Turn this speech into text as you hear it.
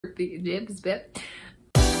Jibs bit.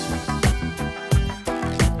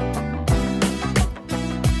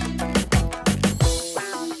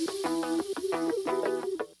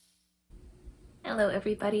 Hello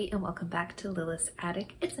everybody and welcome back to Lilith's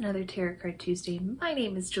Attic. It's another Tarot Card Tuesday. My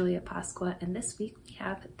name is Julia Pasqua and this week we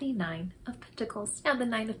have the Nine of Pentacles. Now the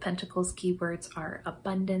Nine of Pentacles keywords are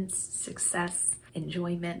abundance, success,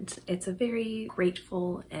 enjoyment. It's a very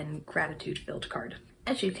grateful and gratitude-filled card.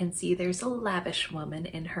 As you can see, there's a lavish woman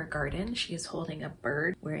in her garden. She is holding a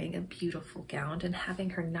bird, wearing a beautiful gown, and having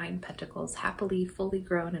her 9 pentacles happily, fully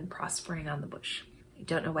grown and prospering on the bush. I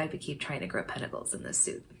don't know why we keep trying to grow pentacles in this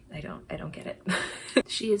suit. I don't get it.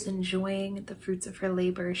 She is enjoying the fruits of her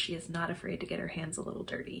labor. She is not afraid to get her hands a little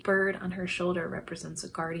dirty. Bird on her shoulder represents a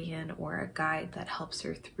guardian or a guide that helps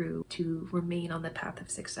her through to remain on the path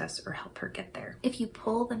of success or help her get there. If you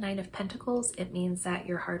pull the 9 of Pentacles, it means that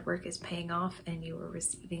your hard work is paying off and you are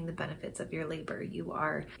receiving the benefits of your labor. You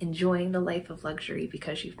are enjoying the life of luxury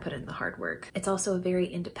because you've put in the hard work. It's also a very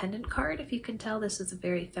independent card. If you can tell, this is a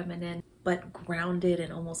very feminine but grounded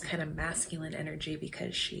and almost kind of masculine energy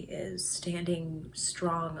because she is standing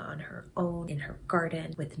strong on her own in her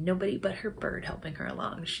garden with nobody but her bird helping her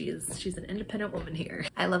along. She's an independent woman here.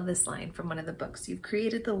 I love this line from one of the books. You've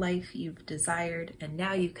created the life you've desired and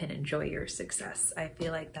now you can enjoy your success. I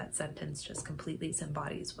feel like that sentence just completely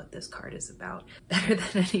embodies what this card is about. Better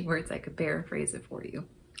than any words I could paraphrase it for you.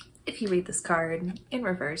 If you read this card in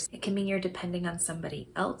reverse, it can mean you're depending on somebody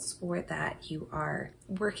else or that you are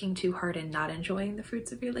working too hard and not enjoying the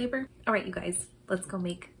fruits of your labor. All right, you guys, let's go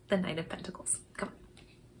make the 9 of Pentacles. Come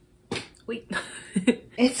on. Wait.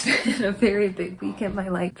 It's been a very big week in my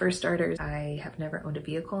life. For starters, I have never owned a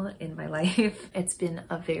vehicle in my life. It's been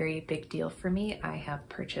a very big deal for me. I have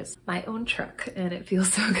purchased my own truck and it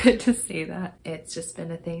feels so good to say that. It's just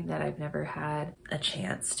been a thing that I've never had a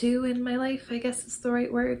chance to in my life, I guess is the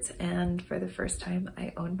right words. And for the first time,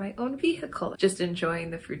 I own my own vehicle. Just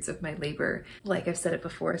enjoying the fruits of my labor. Like I've said it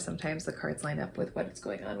before, sometimes the cards line up with what's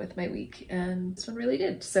going on with my week and this one really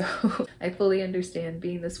did. So I fully understand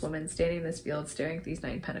being this woman standing in this field staring at these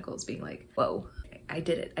 9 pentacles being like, whoa, I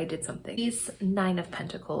did it. I did something. These 9 of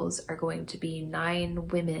Pentacles are going to be 9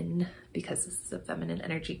 women because this is a feminine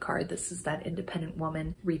energy card. This is that independent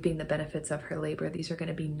woman reaping the benefits of her labor. These are going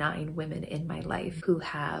to be 9 women in my life who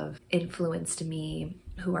have influenced me,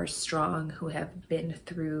 who are strong, who have been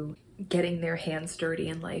through getting their hands dirty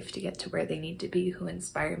in life to get to where they need to be, who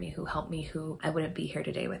inspire me, who help me, who I wouldn't be here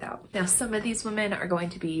today without. Now, some of these women are going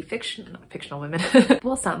to be not fictional women.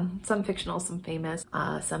 Well, some fictional, some famous,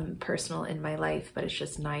 some personal in my life, but it's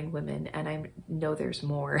just 9 women and I know there's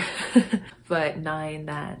more, but 9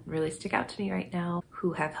 that really stick out to me right now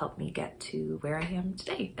who have helped me get to where I am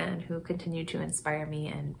today and who continue to inspire me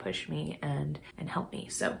and push me and help me.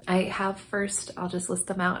 So I have first, I'll just list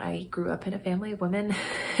them out. I grew up in a family of women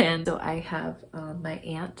and so I have my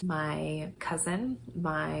aunt, my cousin,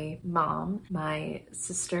 my mom, my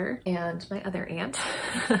sister, and my other aunt.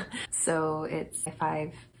 So it's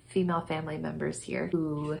 5 female family members here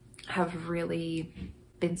who have really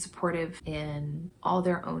been supportive in all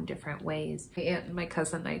their own different ways. My aunt and my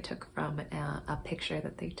cousin I took from a picture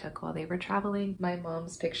that they took while they were traveling. My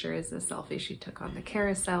mom's picture is a selfie she took on the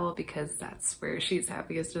carousel because that's where she's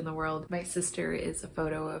happiest in the world. My sister is a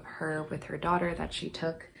photo of her with her daughter that she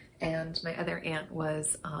took. And my other aunt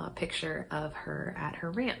was a picture of her at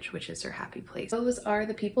her ranch, which is her happy place. Those are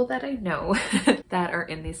the people that I know that are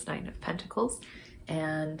in these 9 of Pentacles.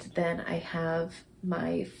 And then I have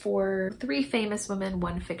my 3 famous women,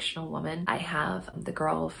 1 fictional woman. I have the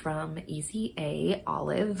girl from Easy A,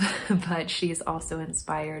 Olive, but she's also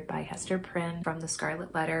inspired by Hester Prynne from The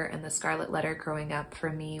Scarlet Letter. And The Scarlet Letter growing up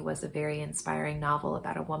for me was a very inspiring novel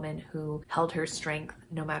about a woman who held her strength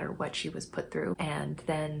no matter what she was put through. And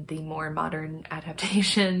then the more modern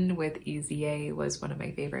adaptation with Easy A was one of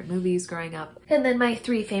my favorite movies growing up. And then my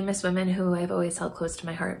 3 famous women who I've always held close to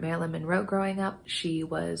my heart, Marilyn Monroe growing up. She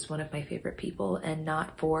was one of my favorite people. And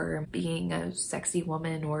not for being a sexy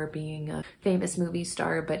woman or being a famous movie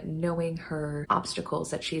star, but knowing her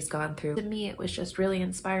obstacles that she's gone through. To me, it was just really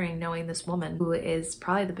inspiring knowing this woman who is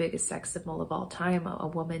probably the biggest sex symbol of all time, a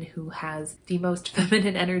woman who has the most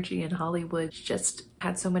feminine energy in Hollywood, just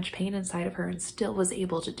had so much pain inside of her and still was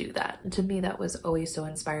able to do that. And to me, that was always so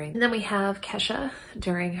inspiring. And then we have Kesha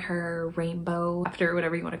during her rainbow, after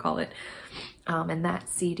whatever you want to call it. And that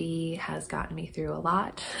CD has gotten me through a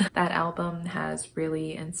lot. That album has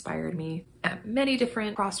really inspired me at many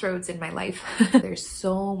different crossroads in my life. There's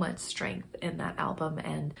so much strength in that album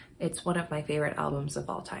and it's one of my favorite albums of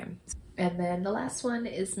all time. And then the last one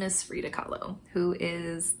is Miss Frida Kahlo, who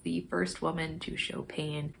is the first woman to show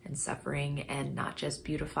pain and suffering and not just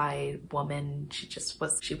beautify woman.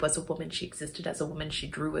 She was a woman. She existed as a woman. She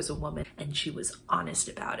drew as a woman, and she was honest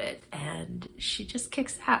about it. And she just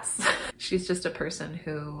kicks ass. She's just a person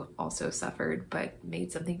who also suffered, but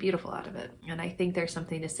made something beautiful out of it. And I think there's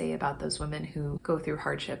something to say about those women who go through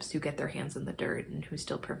hardships, who get their hands in the dirt, and who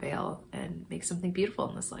still prevail and make something beautiful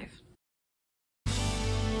in this life.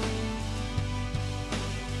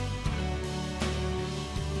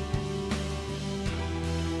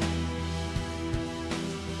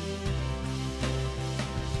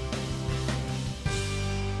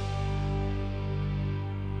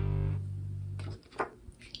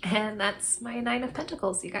 And that's my Nine of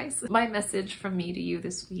Pentacles, you guys. My message from me to you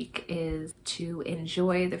this week is to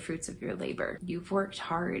enjoy the fruits of your labor. You've worked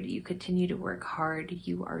hard. You continue to work hard.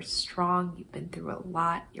 You are strong. You've been through a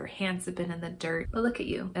lot. Your hands have been in the dirt. But look at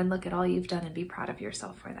you and look at all you've done, and be proud of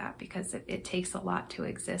yourself for that, because it takes a lot to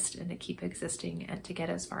exist and to keep existing and to get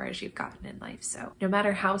as far as you've gotten in life. So no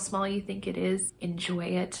matter how small you think it is, enjoy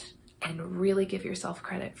it and really give yourself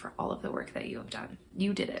credit for all of the work that you have done.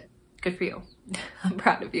 You did it. Good for you. I'm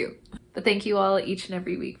proud of you. But thank you all each and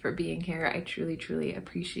every week for being here. I truly, truly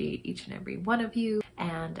appreciate each and every one of you,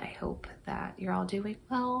 and I hope that you're all doing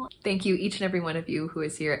well. Thank you each and every one of you who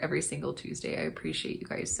is here every single Tuesday. I appreciate you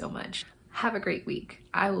guys so much. Have a great week.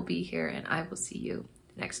 I will be here, and I will see you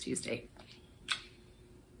next Tuesday.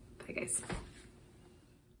 Bye, guys.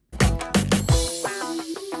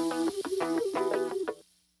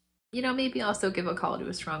 You know, maybe also give a call to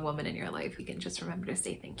a strong woman in your life. You can just remember to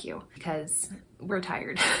say thank you, because we're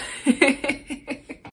tired.